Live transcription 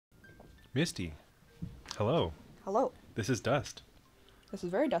Misty, hello. Hello. This is Dust. This is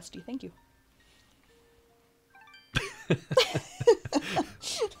very dusty, thank you.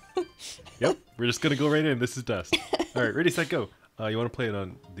 Yep, we're just gonna go right in. This is Dust. All right, ready, set, go. You want to play it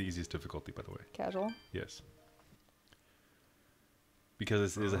on the easiest difficulty, by the way? Casual. Yes.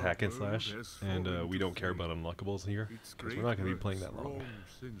 Because this is a hack and slash, and we don't care about unlockables here, because we're not gonna be playing that long.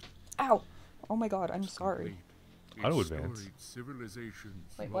 Ow! Oh my god, I'm sorry. Auto advance.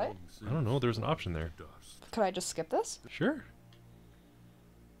 Wait, what? I don't know. There's an option there. Could I just skip this? Sure.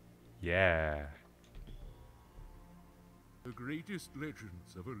 Yeah. The greatest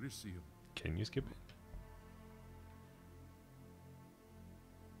legends of Elysium. Can you skip it?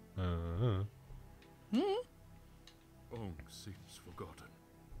 Long seems forgotten.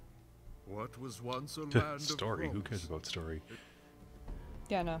 What was once a land Story. of Who cares about story?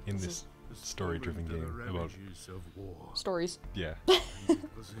 Yeah, no. In this this the story-driven story game the about ravages of war. Stories. yeah. And it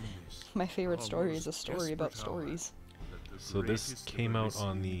was in this My favorite story is a almost story about desperate hour stories. that the So this greatest of came out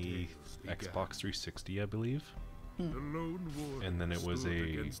on Elysian the tales began. Xbox 360, I believe. The lone warrior And then it was stood a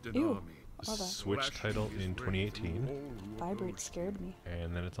against an Ew. army, Oh, that Switch slashing title his in way 2018, through all Vibrate roads. scared me.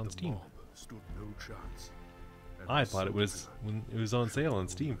 and then it's on The Steam. mob stood no chance. And I the thought it was soldier when it was on sale on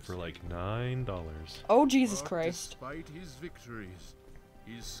Steam for like $9. Oh, Jesus But Christ. despite his victories,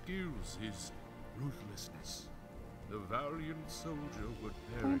 his skills, his ruthlessness, the valiant soldier would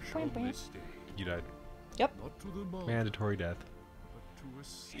perish on this day. You died. Yep. Not to the mob, Mandatory death. but to a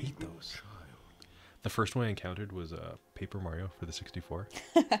Hate single those. child. The first one I encountered was Paper Mario for the 64.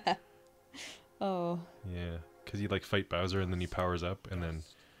 Oh. Yeah, because you like fight Bowser and then he powers up and then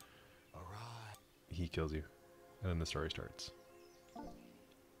he kills you, and then the story starts.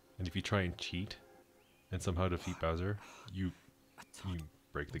 And if you try and cheat and somehow defeat Bowser, you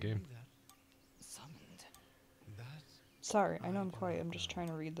break the game. Sorry, I know I'm quiet. I'm just trying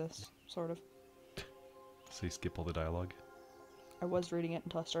to read this, sort of. So you skip all the dialogue. I was reading it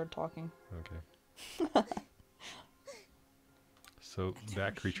until I started talking. Okay. So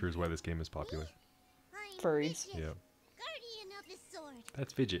that creature is why this game is popular. Furries. Yeah. Guardian of the sword.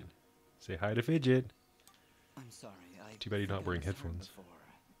 That's Fidget. Say hi to Fidget. I'm sorry. Too bad you're not wearing headphones.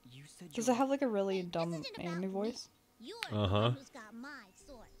 Does it have like a really dumb anime voice? You're Uh-huh. the one who's got my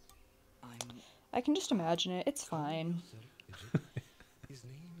sword. I can just imagine it. It's fine.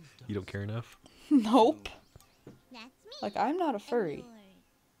 You don't care enough? Nope. That's me. Like, I'm not a and furry.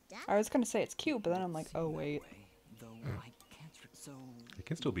 you're I was gonna say it's cute, but then I'm like, oh wait. It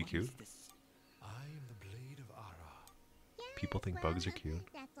can still be cute. I am the blade of Ara. People think well, bugs are I cute.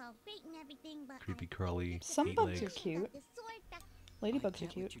 think that's all great and everything, but Creepy, I crawly, think Some eight bugs are legs. cute. the sword back. Ladybugs are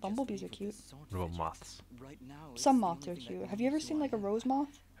cute. Bumblebees are cute. What about moths? Some moths are cute. Have you ever seen like a rose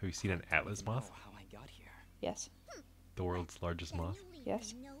moth? Have you seen an Atlas moth? Yes. The world's largest moth?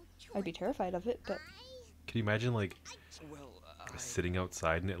 Yes. I'd be terrified of it, but Can you imagine like sitting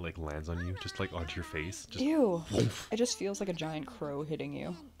outside and it like lands on you, just like onto your face? Just ew. It just feels like a giant crow hitting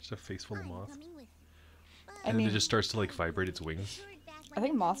you. Just a face full of moth. I And then mean, it just starts to like vibrate its wings. I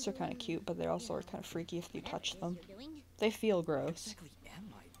think moths are kind of cute, but they also are kind of freaky if you touch them. They feel gross,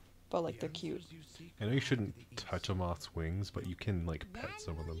 but like they're cute. I know you shouldn't touch a moth's wings, but you can like pet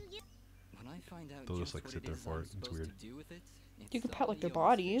some of them. They'll just like sit there for it. It's weird. You can pet like their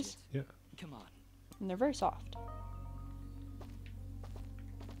bodies, Yeah. Come on. and they're very soft.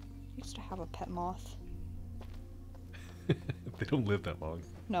 I used to have a pet moth. They don't live that long.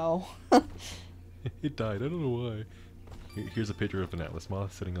 No. It died. I don't know why. Here's a picture of an Atlas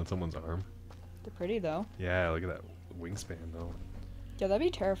moth sitting on someone's arm. They're pretty though. Yeah, look at that wingspan though. Yeah, that'd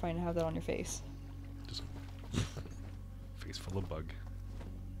be terrifying to have that on your face. Just face full of bug.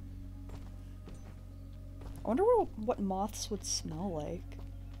 I wonder what moths would smell like.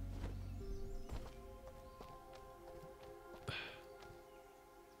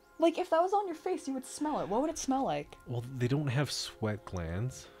 Like, if that was on your face, you would smell it. What would it smell like? Well, they don't have sweat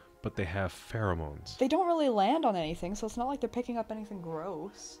glands, but they have pheromones. They don't really land on anything, so it's not like they're picking up anything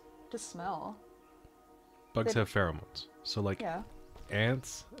gross to smell. Bugs they- have pheromones. So like Yeah.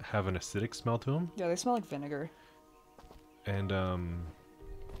 ants have an acidic smell to them, Yeah, they smell like vinegar. and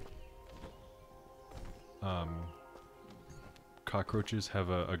cockroaches have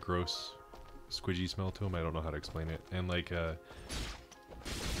a gross squidgy smell to them. I don't know how to explain it. And like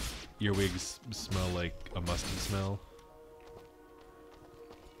earwigs smell like a musty smell.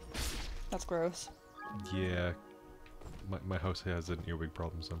 That's gross. Yeah, my house has an earwig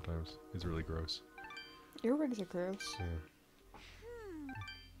problem sometimes. It's really gross. Earwigs are gross. Yeah.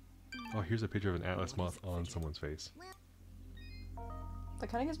 Oh, here's a picture of an Atlas moth on someone's face. That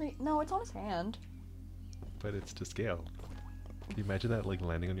kind of gives me... No, it's on his hand. But it's to scale. Can you imagine that like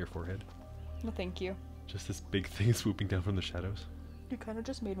landing on your forehead? No, thank you. Just this big thing swooping down from the shadows. You kind of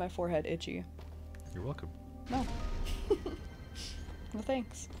just made my forehead itchy. You're welcome. No. No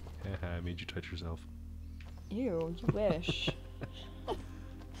thanks. Haha, I made you touch yourself. Ew, you wish.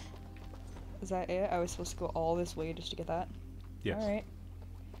 Is that it? I was supposed to go all this way just to get that? Yes. Alright.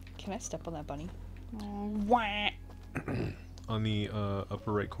 Can I step on that bunny? Wah! On the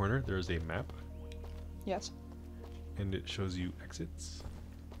upper right corner, there is a map, Yes. and it shows you exits.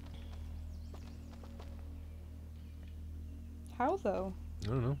 How though? I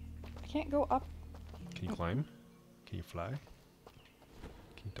don't know. I can't go up. Can you climb? Can you fly?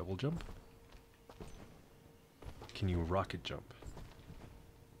 Can you double jump? Can you rocket jump?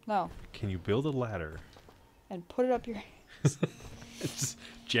 No. Can you build a ladder? And put it up your... Just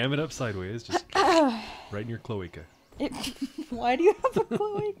jam it up sideways, just right in your cloaca. Why do you have a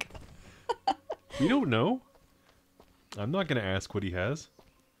cloak? We don't know. I'm not gonna ask what he has.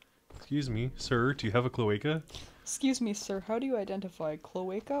 Excuse me, sir, do you have a cloaca? Excuse me, sir. How do you identify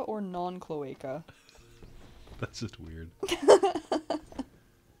cloaca or non-cloaca? That's just weird.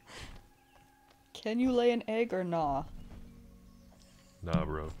 Can you lay an egg or nah? Nah,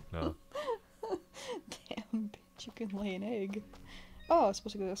 bro. Nah. Damn, bitch, you can lay an egg. Oh, it's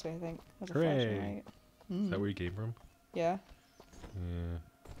supposed to go this way, I think. That's a flashing Hooray. light. Is that where you came from? Yeah. Yeah.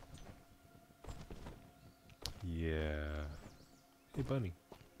 Yeah. Hey, bunny.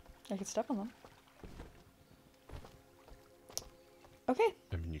 I could step on them. Okay.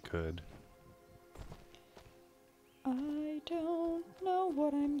 I mean, you could. I don't know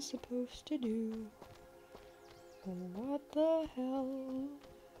what I'm supposed to do. What the hell?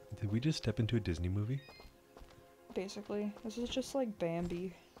 Did we just step into a Disney movie? Basically, this is just like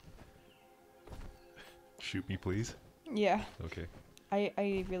Bambi. Shoot me, please. Yeah. Okay.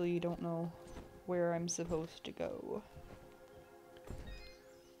 I really don't know where I'm supposed to go.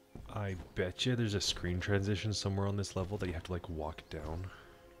 I bet you there's a screen transition somewhere on this level that you have to like walk down.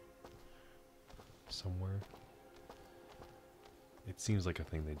 Somewhere. It seems like a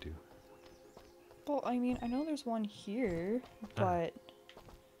thing they do. Well, I mean, I know there's one here, but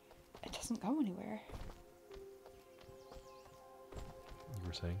it doesn't go anywhere. You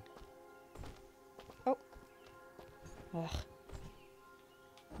were saying? Oh. Ugh.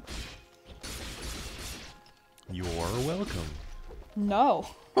 You're welcome. No.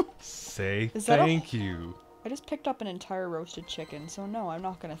 Say Is that a- thank you. I just picked up an entire roasted chicken, so no, I'm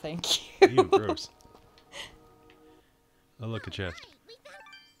not gonna thank you. Ew, gross. Oh, look, a chest.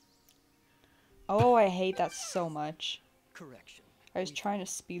 Oh, I hate that so much. Correction. I was trying to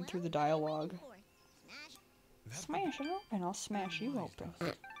speed through the dialogue. Smash. Smash it open, I'll smash you open.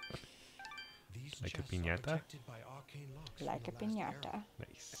 Like a piñata? Like a piñata.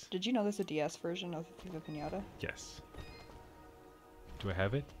 Nice. Did you know there's a DS version of Viva Piñata? Yes. Do I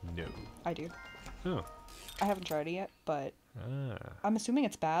have it? No. I do. Oh. I haven't tried it yet, but Ah. I'm assuming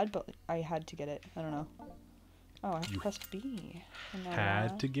it's bad, but I had to get it. I don't know. Oh, I You pressed B. And now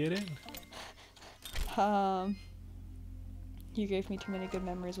Had to get it? You gave me too many good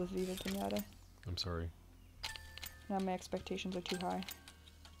memories with Viva Piñata. I'm sorry. Now my expectations are too high.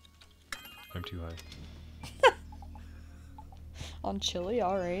 I'm too high. On chili,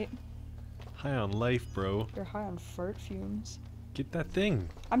 alright. High on life, bro. You're high on fart fumes. Get that thing.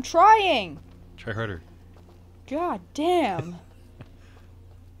 I'm trying! Try harder. God damn!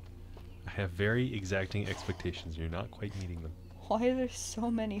 I have very exacting expectations. You're not quite meeting them. Why are there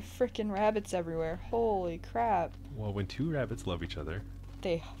so many frickin' rabbits everywhere? Holy crap. Well, when two rabbits love each other,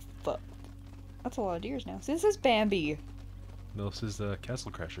 They fuck. That's a lot of deers now. See, this is Bambi. no, this is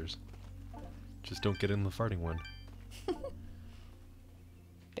Castle Crashers. Just don't get in the farting one.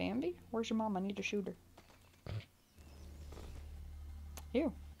 Bambi? Where's your mom? I need to shoot her.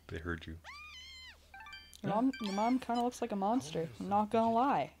 Ew. They heard you. Your mom kind of looks like a monster. I'm not gonna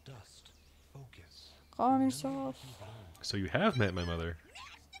lie. Calm yourself. So you have met my mother.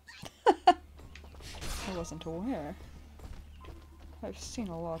 I wasn't aware. I've seen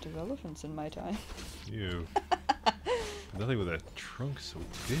a lot of elephants in my time. Ew. Nothing with a trunk so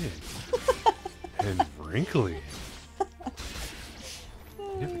big. And wrinkly.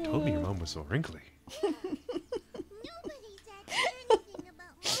 You never told me your mom was so wrinkly. Nobody said anything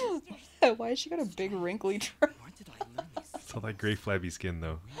about monsters. Why has she got a big wrinkly trunk? Where did I learn this? It's all that gray flabby skin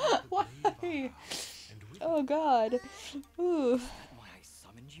though. Why? Oh god. Ooh. Why I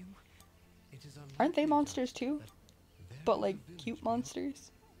summoned you? Aren't they monsters too? But like cute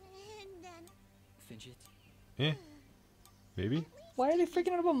monsters? And then Fidget. Eh. Maybe? Why are they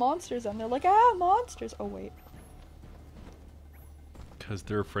freaking out about monsters? And they're like, ah, monsters. Oh wait. Because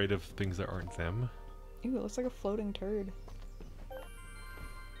they're afraid of things that aren't them. Ew, it looks like a floating turd.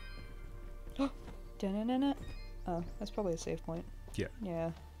 Da-na-na-na. Oh, that's probably a save point. Yeah.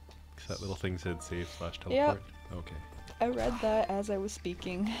 Yeah. 'Cause that little thing said save / teleport. Yep. Okay. I read that as I was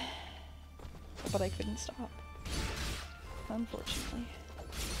speaking, but I couldn't stop. Unfortunately.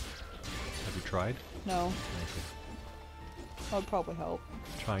 Have you tried? No, Okay. that would probably help.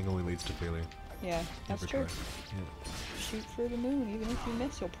 Trying only leads to failure. Yeah, that's Never true. try. Yeah. Shoot for the moon. Even if you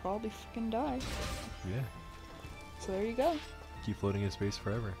miss, you'll probably fucking die. Yeah. So there you go. Keep floating in space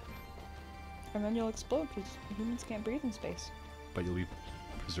forever. And then you'll explode because humans can't breathe in space. But you'll be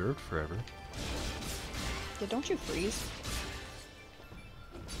preserved forever. Yeah, don't you freeze?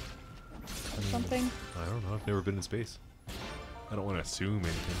 Or Mm. something? I don't know. I've never been in space. I don't want to assume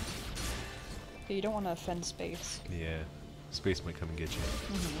anything. Yeah, you don't want to offend space. Yeah. Space might come and get you.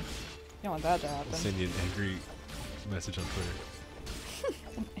 You don't want that to I'll happen. send you an angry message on Twitter.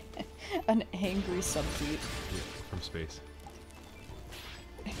 An angry subtweet. Yeah, from space.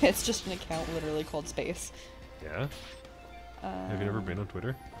 It's just an account literally called Space. Yeah? Have you never been on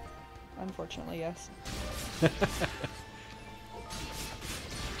Twitter? Unfortunately, yes.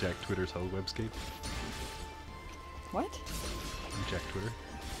 Jack Twitter's whole webscape? What? You Jack Twitter?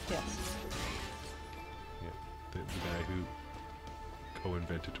 Yes. Yeah. The guy who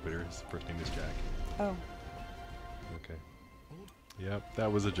co-invented Twitter, his first name is Jack. Oh. Okay. Yep,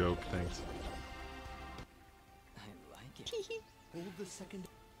 that was a joke, thanks. I like it. Hold the second.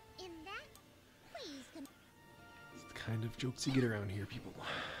 In that, please come. It's the kind of jokes you get around here, people.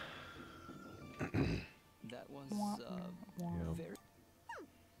 That was Wah, wah. Yeah. very.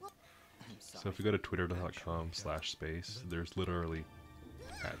 I'm sorry. So if you go to twitter.com/space, there's literally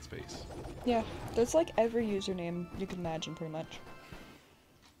 @space. Yeah, there's like every username you can imagine, pretty much.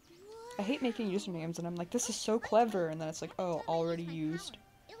 I hate making usernames, and I'm like, this is so clever, and then it's like, oh, already used,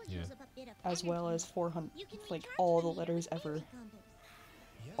 Yeah. as well as 400, like all the letters ever,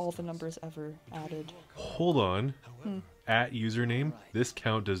 all the numbers ever added. Hold on. @username, this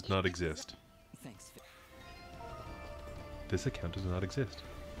count does not exist. Thanks. This account does not exist.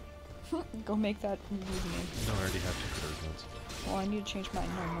 Go make that username. No, I already have 2 Twitter accounts. Well, I need to change mine.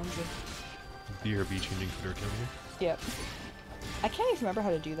 No, mine's BRB changing Twitter account here? Yep. I can't even remember how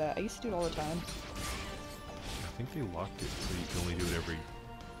to do that. I used to do it all the time. I think they locked it so you can only do it every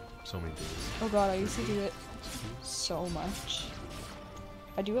so many days. Oh god, I used to do it so much.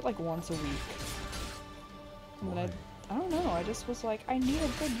 I do it like once a week. And then I don't know, I just was like, I need a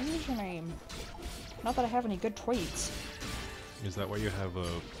good username. Not that I have any good tweets. Is that why you have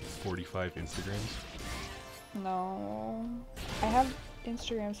 45 Instagrams? No. I have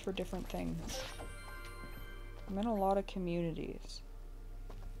Instagrams for different things. I'm in a lot of communities.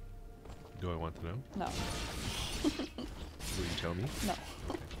 Do I want to know? No. Will you tell me? No.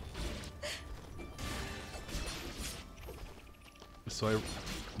 Okay. So I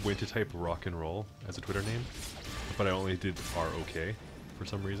went to type rock and roll as a Twitter name, but I only did ROK for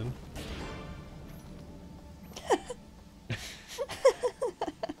some reason.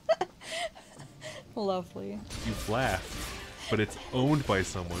 Lovely. You laugh, but it's owned by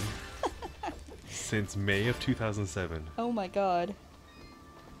someone since May of 2007, Oh my god.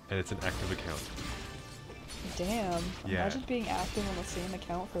 and it's an active account. Damn. Yeah. Imagine being active on the same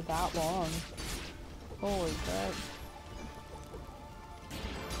account for that long. Holy crap.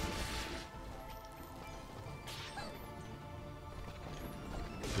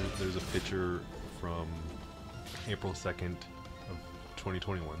 There's a picture from April 2nd of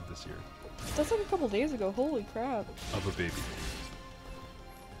 2021 this year That's like a couple days ago. Holy crap. of a baby.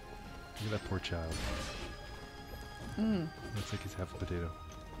 Look at that poor child. Looks like he's half a potato.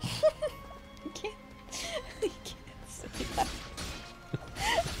 You can't. You can't say that.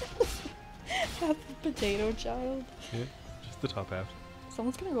 Half a potato child. Yeah, just the top half.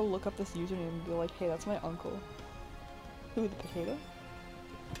 Someone's gonna go look up this username and be like, hey, that's my uncle. Who, the potato?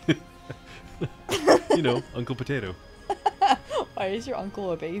 You know, Uncle Potato. Why is your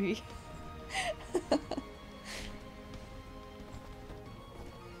uncle a baby?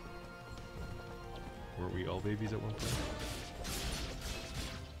 Weren't we all babies at one point?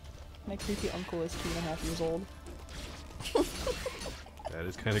 My creepy uncle is 2.5 years old. That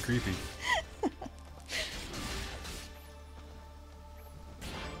is kind of creepy.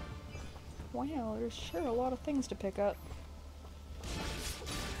 Wow, there's sure a lot of things to pick up.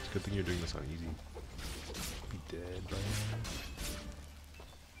 It's a good thing you're doing this on easy. Be dead by now.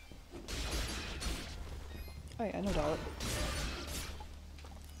 Oh yeah, no doubt.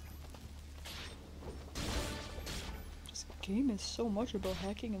 This game is so much about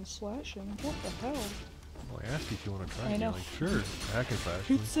hacking and slashing. What the hell? Well, I asked you if you want to try I it. and You're know. like, sure, hack and slash.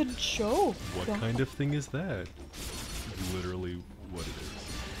 It's a joke! What kind of thing is that? Literally what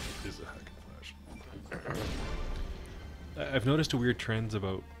it is a hack and slash. I've noticed a weird trends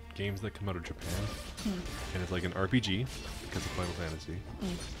about games that come out of Japan, and it's like an RPG because of Final Fantasy,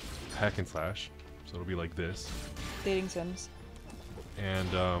 hack and slash, so it'll be like this, Dating sims.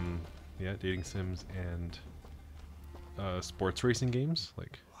 and yeah, dating sims and sports racing games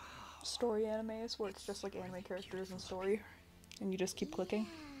like. Story animes where it's just like anime characters and story, and you just keep clicking.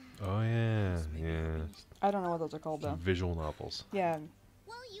 Oh yeah, yeah. I don't know what those are called though. Visual novels. Yeah.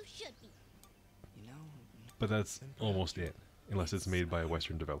 Well, you should be. You know, But that's almost it, unless it's made by a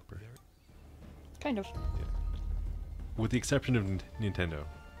Western developer. Kind of. With the exception of Nintendo.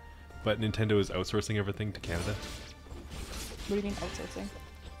 But Nintendo is outsourcing everything to Canada. What do you mean outsourcing?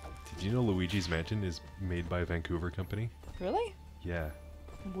 Did you know Luigi's Mansion is made by a Vancouver company? Really? Yeah,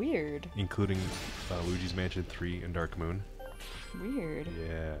 Weird. including Luigi's Mansion 3 and Dark Moon. Weird.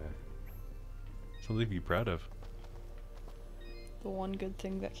 Yeah. Something to be proud of. The one good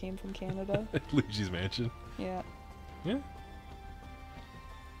thing that came from Canada. Luigi's Mansion. Yeah. Yeah.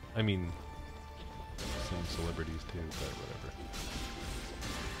 I mean, some celebrities too, but whatever.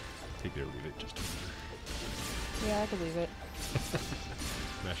 Take it or leave it, just Yeah, I could leave it.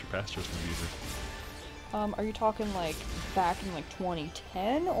 Master Pass just user. Are you talking like back in like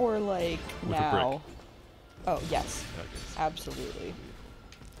 2010 or like With a now? brick. Oh, yes. I guess. Absolutely.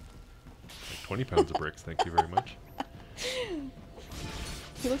 Like 20 pounds of bricks, thank you very much.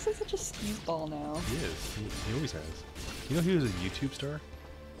 He looks like such a skis ball now. He is. He always has. You know he was a YouTube star?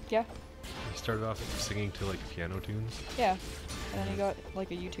 Yeah. He started off singing to like piano tunes. Yeah. And then he got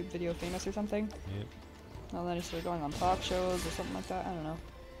like a YouTube video famous or something. Yep. And then he started going on talk shows or something like that. I don't know.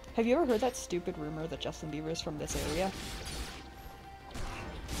 Have you ever heard that stupid rumor that Justin Bieber is from this area?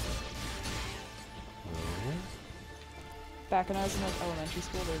 No. Back when I was in like elementary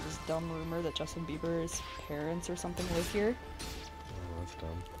school, there was this dumb rumor that Justin Bieber's parents or something live here. Oh, that's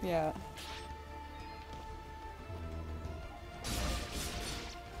dumb. Yeah.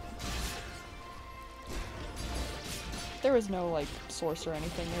 There was no like source or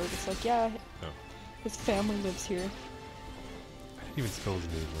anything. They were just like, yeah, No. his family lives here. I didn't even spell his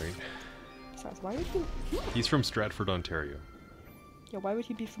name right. Besides, why would he? He's from Stratford, Ontario. Yeah, why would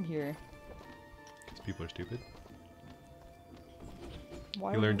he be from here? Because people are stupid.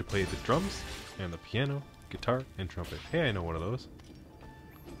 Why He would learned to play the drums, and the piano, guitar, and trumpet. Hey, I know one of those.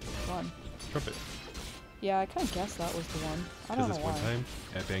 One. Trumpet. Yeah, I kind of guessed that was the one. I Because don't this know one why. time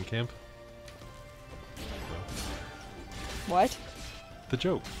at band camp. What? The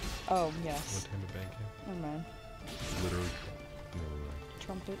joke. Oh, One yes. time at band camp. Never mind. Literally. No.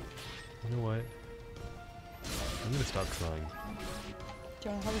 Trumpet. You know what? I'm gonna stop trying. Do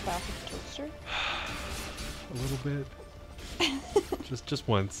you want to have a bath with the toaster? A little bit. just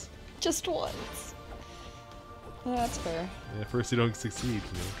once. Just once. That's fair. Yeah, first you don't succeed, you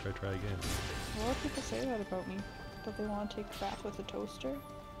know, try again. A lot of people say that about me. That they want to take a bath with a toaster.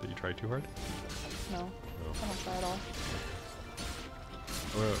 Did you try too hard? No, No. I don't try at all.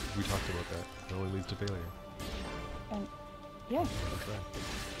 Well, we talked about that. It only leads to failure. And yeah, Never try.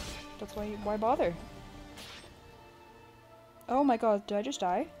 that's why bother? Oh my god, did I just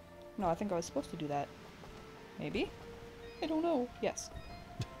die? No, I think I was supposed to do that. Maybe? I don't know. Yes.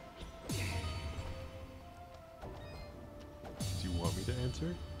 Do you want me to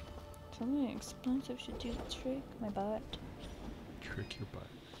answer? Something explosive should do the trick. My butt. Trick your butt.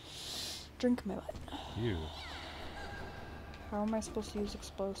 Drink my butt. You. How am I supposed to use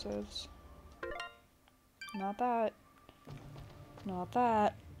explosives? Not that. Not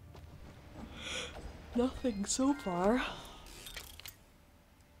that. Nothing so far.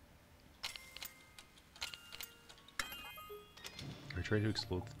 Are you trying to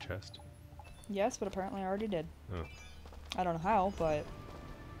explode the chest? Yes, but apparently I already did. Oh. I don't know how, but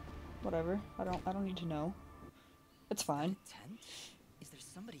whatever. I don't need to know. It's fine. Tent? Is there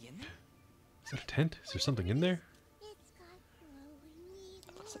somebody in there? Is that a tent? Is there something in there? It's got glowing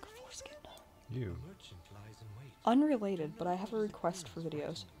It looks like a foreskin. You. Merchant lies in wait. Unrelated, but I have a request for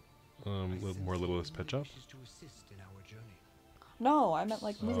videos. Little more Littlest Pet Shop? Wishes to assist in our journey. No, I meant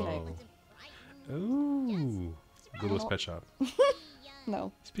like movie night. Oh. Ooh. Littlest No. Pet Shop.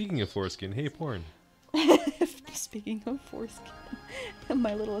 No. Speaking of foreskin, hey porn. Speaking of foreskin,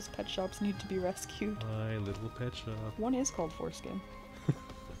 my littlest pet shops need to be rescued. My little pet shop. One is called Foreskin.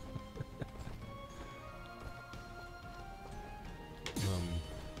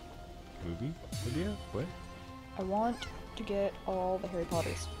 Movie idea? What? I want to get all the Harry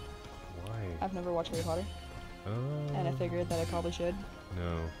Potters. Why? I've never watched Harry Potter, Oh. and I figured that I probably should.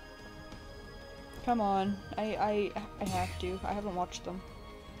 No. Come on, I have to. I haven't watched them.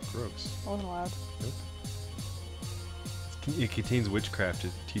 Gross. I wasn't allowed. Nope. It contains witchcraft.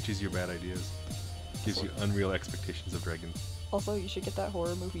 It teaches you bad ideas. Gives you unreal expectations of dragons. Also, you should get that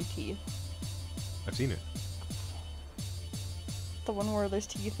horror movie Teeth. I've seen it. The one where there's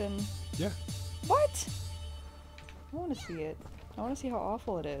teeth and... Yeah. What? I want to see it. I want to see how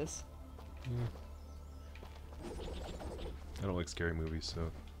awful it is. I don't like scary movies,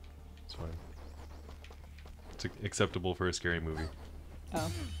 so it's fine. It's acceptable for a scary movie.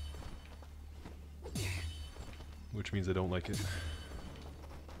 Oh. Which means I don't like it.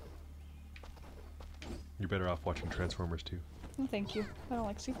 You're better off watching Transformers 2. No, thank you. I don't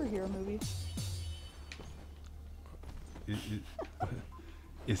like superhero movies.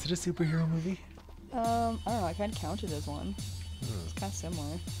 Is it a superhero movie? I don't know. I kind of count it as one. It's kind of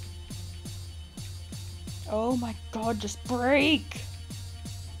similar. Oh my god, just break!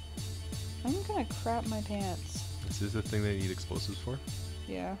 I'm gonna crap my pants. Is this the thing they need explosives for?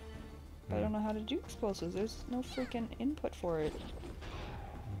 Yeah. But I don't know how to do explosives. There's no freaking input for it.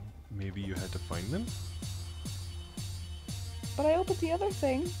 Maybe you had to find them? But I opened the other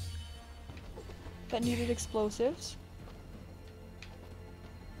thing that needed explosives.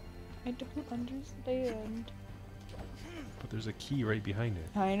 I don't understand. But there's a key right behind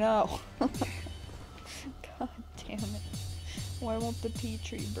it. I know. God damn it. Why won't the pea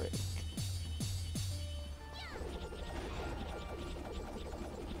tree break?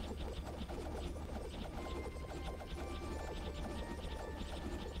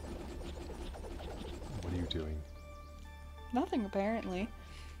 What are you doing? Nothing, apparently.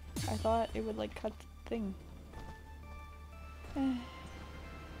 I thought it would, like, cut the thing. Ooh,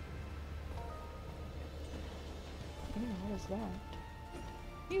 what is that?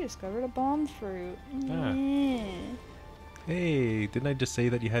 You discovered a bomb fruit. Ah. Hey, didn't I just say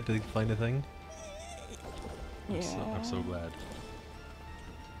that you had to find a thing? Yeah. I'm so glad.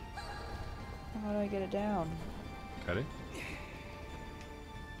 How do I get it down? Cut it?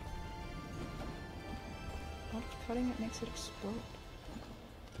 What if cutting it makes it explode?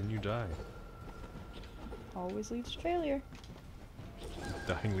 Then you die. Always leads to failure.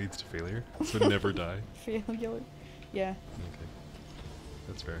 Dying leads to failure, so never die. Failure. Yeah. Okay.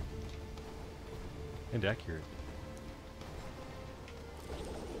 That's fair. And accurate.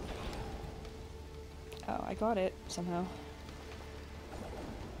 Oh, I got it somehow.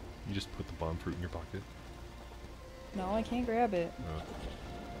 You just put the bomb fruit in your pocket. No, I can't grab it. Oh.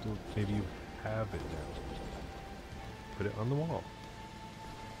 Well, maybe you have it now. Put it on the wall.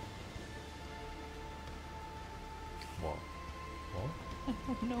 Wall. Wall? I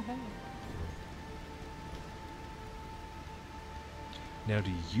don't know how. Now,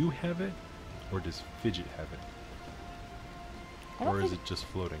 do you have it, or does Fidget have it? I don't Or is think- it just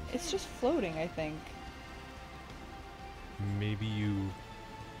floating? It's just floating, I think. Maybe you...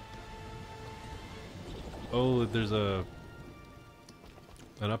 Oh, there's an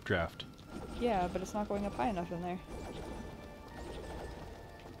updraft. Yeah, but it's not going up high enough in there.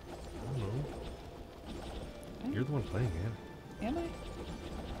 I don't know. You're the one playing it. Am I?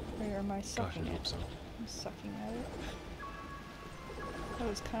 Or am I Gosh, sucking I it? hope so. I'm sucking at it. I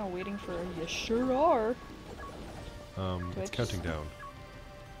was kind of waiting for a you sure are. It's Twitch. counting down.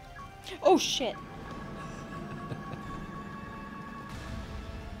 Oh shit!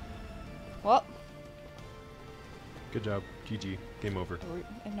 Well, Good job. GG. Game over.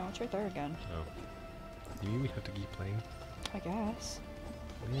 no, it's right there again. Oh. You mean we have to keep playing? I guess.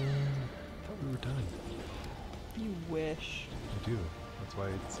 I thought we were done. You wish. I do. That's why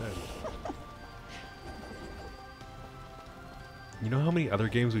I said. You know how many other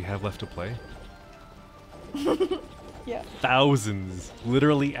games we have left to play? Yeah. Thousands.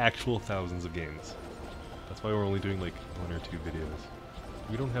 Literally actual thousands of games. That's why we're only doing like 1 or 2 videos.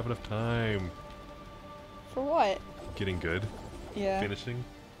 We don't have enough time. For what? Getting good. Yeah. Finishing.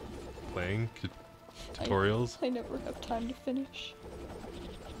 Playing. Tutorials. I never have time to finish.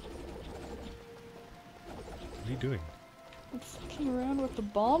 What are you doing? I'm fucking around with the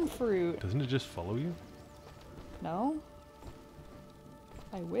bomb fruit. Doesn't it just follow you? No?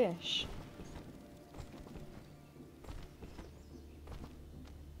 I wish.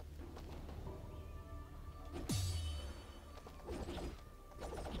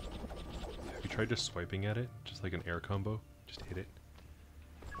 Have you tried just swiping at it? Just like an air combo? Just hit it.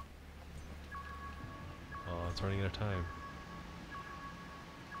 Oh, it's running out of time.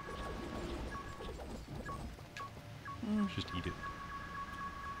 Just eat it.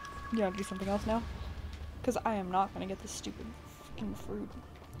 You want to do something else now? Because I am not going to get this stupid fucking fruit.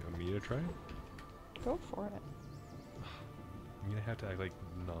 You want me to try? Go for it. I'm gonna have to act like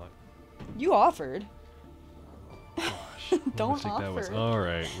not. You offered. Gosh. what a Don't mistake that was. offer.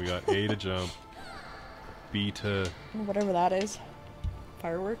 Alright, we got A to jump. B to... Whatever that is.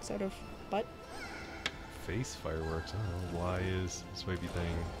 Fireworks out of butt. face fireworks. I don't know. Y is swipey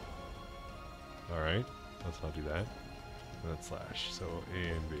thing. Alright. Let's not do that. And then slash. So A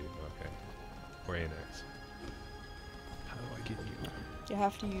and B. Okay. Or A and X. How do I get you? You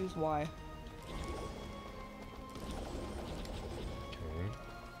have to use Y. Okay.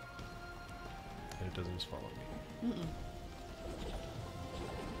 And it doesn't just follow me. Mm-mm.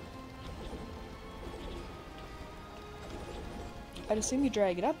 I'd assume you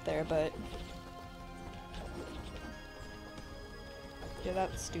drag it up there, but... Yeah,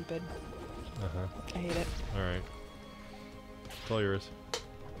 that's stupid. Uh-huh. I hate it. Alright. It's all yours.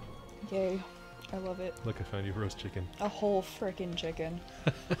 Yay. I love it. Look, I found you roast chicken. A whole frickin' chicken.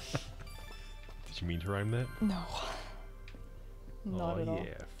 Did you mean to rhyme that? No. Not oh, at all.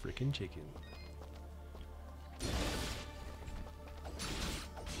 yeah, frickin' chicken.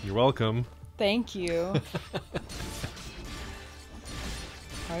 You're welcome. Thank you.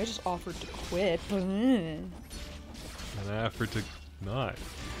 I just offered to quit. And I offered to not.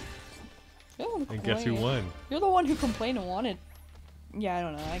 And guess who won? You're the one who complained and wanted. Yeah, I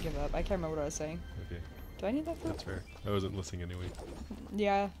don't know. I give up. I can't remember what I was saying. Okay. Do I need that fruit? That's fair. I wasn't listening anyway.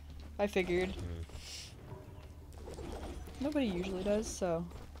 Yeah, I figured. Nobody usually does, so,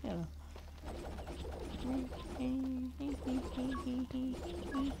 you know.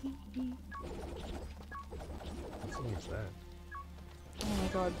 What song is that? Oh my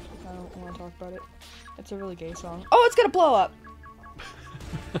god, I don't want to talk about it. It's a really gay song. Oh, it's gonna blow up!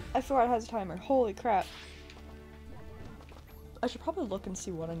 I forgot it has a timer. Holy crap. I should probably look and see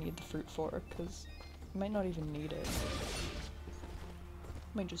what I need the fruit for, because I might not even need it.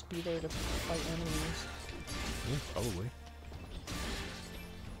 Might just be there to fight enemies. Yeah, probably.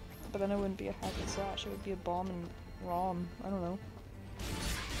 But then it wouldn't be a hack and slash, it would be a bomb and ROM. I don't know.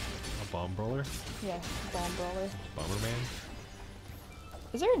 A bomb brawler? Yeah, bomb brawler. Bomberman?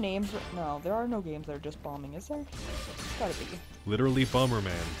 Is there a name for— no, there are no games that are just bombing, is there? It's gotta be. Literally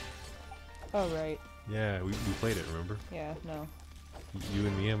Bomberman. Oh, right. Yeah, we played it, remember? Yeah, no. You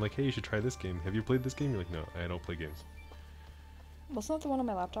and me, I'm like, hey, you should try this game. Have you played this game? You're like, no, I don't play games. Wasn't that the one on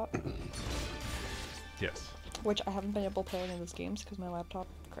my laptop? Yes. Which I haven't been able to play any of those games because my laptop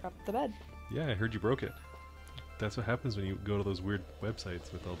crapped the bed. Yeah, I heard you broke it. That's what happens when you go to those weird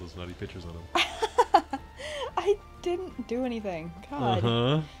websites with all those naughty pictures on them. I didn't do anything. God.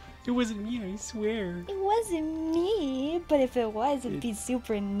 Uh-huh. It wasn't me, I swear. It wasn't me, but if it was, it'd be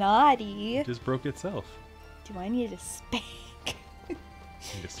super naughty. It just broke itself. Do I need a spank?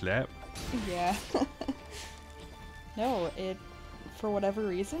 Need a slap. Yeah. No, it, for whatever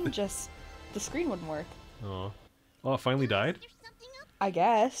reason, just the screen wouldn't work. Aw. Oh, it finally died? I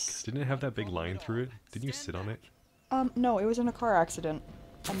guess. Didn't it have that big line through it? Didn't you sit on it? No, it was in a car accident.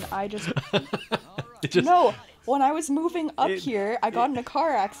 And I just... It just No! When I was moving up here, I got in a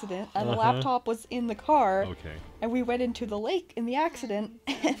car accident, and the laptop was in the car. Okay. And we went into the lake in the accident,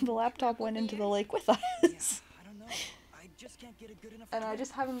 and the laptop went into the lake with us. And I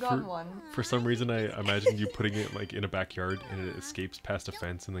just haven't gotten one. For some reason, I imagined you putting it like in a backyard and it escapes past a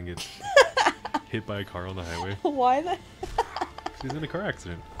fence and then gets hit by a car on the highway. Why the? She's in a car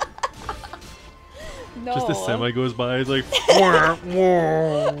accident. No. Just a semi goes by. It's like.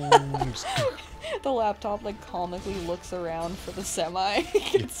 The laptop like comically looks around for the semi.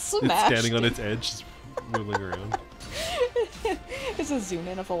 It's smashed. It's standing on its edge, just wiggling around. It's a zoom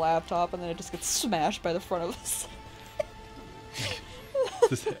in of a laptop, and then it just gets smashed by the front of us.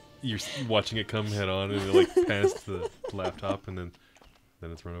 You're watching it come head on, and it like past the laptop, and then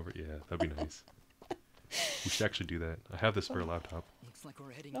it's run over. Yeah, that'd be nice. We should actually do that. I have this spare laptop.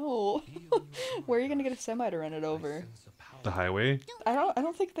 No. Where are you gonna get a semi to run it over? The highway? I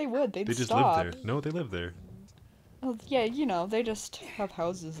don't think they would. They'd They just stop. live there. No, they live there. Oh, yeah, you know, they just have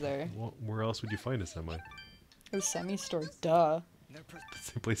houses there. Well, where else would you find a semi? The semi store, duh. The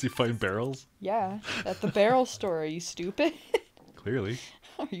same place you find barrels? Yeah, at the barrel store. Are you stupid? Clearly.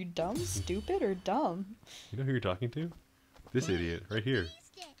 Are you dumb, stupid, or dumb? You know who you're talking to? This idiot right here.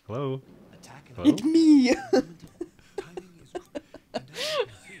 Hello? Hello? It's me!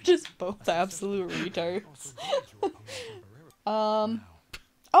 Just both absolute retards. Oh,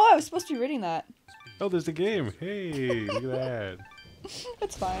 I was supposed to be reading that. Oh, there's the game. Hey, look at that.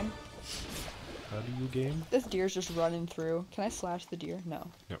 It's fine. How do you game? This deer's just running through. Can I slash the deer? No.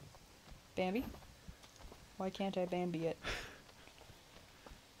 No. Bambi? Why can't I Bambi it?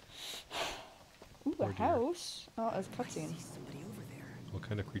 Ooh, a Poor deer. house. Oh, it's a cutscene. What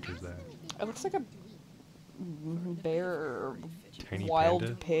kind of creature is that? It looks like a bear or Tiny wild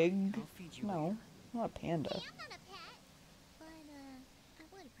panda? pig. No, not a panda. I'm not a pet, but I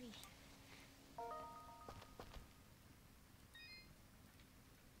would appreciate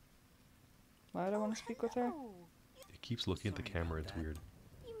Why would I want to speak with her? It keeps looking at the camera. It's weird.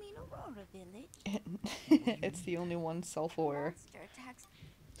 You mean Aurora Village? It's the only one self-aware. Monster attacks.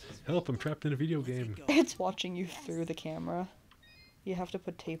 Help! I'm trapped in a video game. It's watching you through the camera. You have to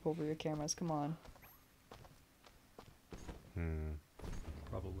put tape over your cameras. Come on.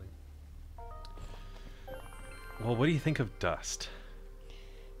 Probably. Well, what do you think of Dust?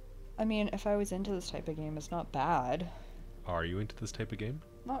 I mean, if I was into this type of game, it's not bad. Are you into this type of game?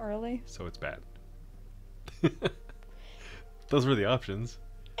 Not really. So it's bad. Those were the options.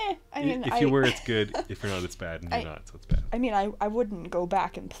 I mean, if you're it's good. If you're not, it's bad. And you're not, so it's bad. I mean, I wouldn't go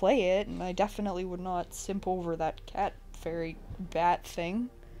back and play it, and I definitely would not simp over that cat fairy bat thing.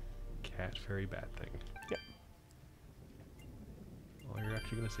 Cat fairy bat thing. Yep. Oh, you're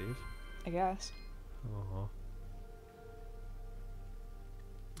actually gonna save? I guess. Oh.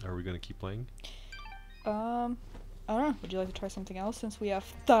 Are we gonna keep playing? I don't know. Would you like to try something else since we have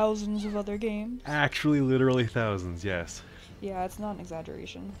thousands of other games? Actually, literally thousands. Yes. Yeah, it's not an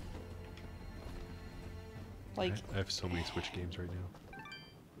exaggeration. Like, I have so many Switch games right now.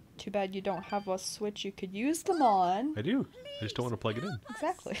 too bad you don't have a Switch you could use them on. I do. I just don't want to plug it in.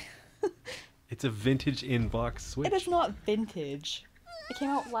 Exactly. It's a vintage in-box Switch. It is not vintage. It came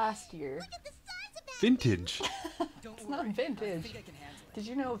out last year. Vintage. It's not vintage. Did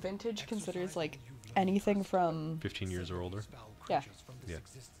you know vintage considers like anything from 15 years or older. Yeah. Yeah.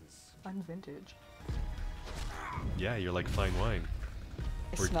 I'm vintage. Yeah, you're like fine wine.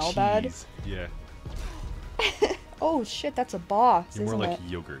 I Or smell bad. cheese. Yeah. Oh shit, that's a boss, You're more isn't like it?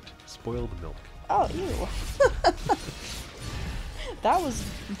 yogurt. Spoiled milk. Oh, ew. That was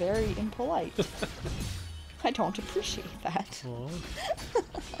very impolite. I don't appreciate that. Aw.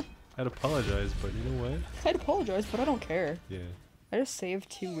 I'd apologize, but you know what? I'd apologize, but I don't care. Yeah. I just saved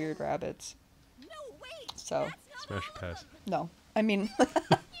 2 weird rabbits. No, wait. So, Smash or pass. no. I mean,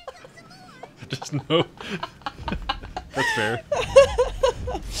 Just no. That's fair.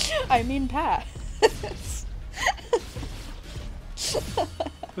 I mean pass.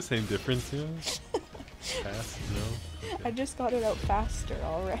 The same difference, you know? Pass, no. Okay. I just got it out faster,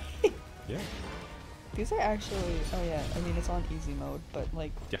 alright. Yeah. These are actually, oh yeah, I mean it's on easy mode, but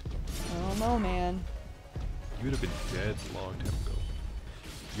like, Yeah. I don't know, man. You would have been dead a long time ago.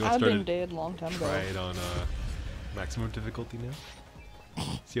 You I've want to been start dead a long time ago. try it on maximum difficulty now?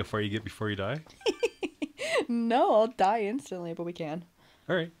 See how far you get before you die? No, I'll die instantly, but we can.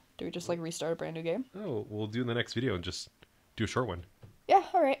 Alright. Do we just like restart a brand new game? Oh, we'll do in the next video and just do a short one. Yeah,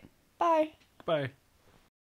 alright. Bye. Bye.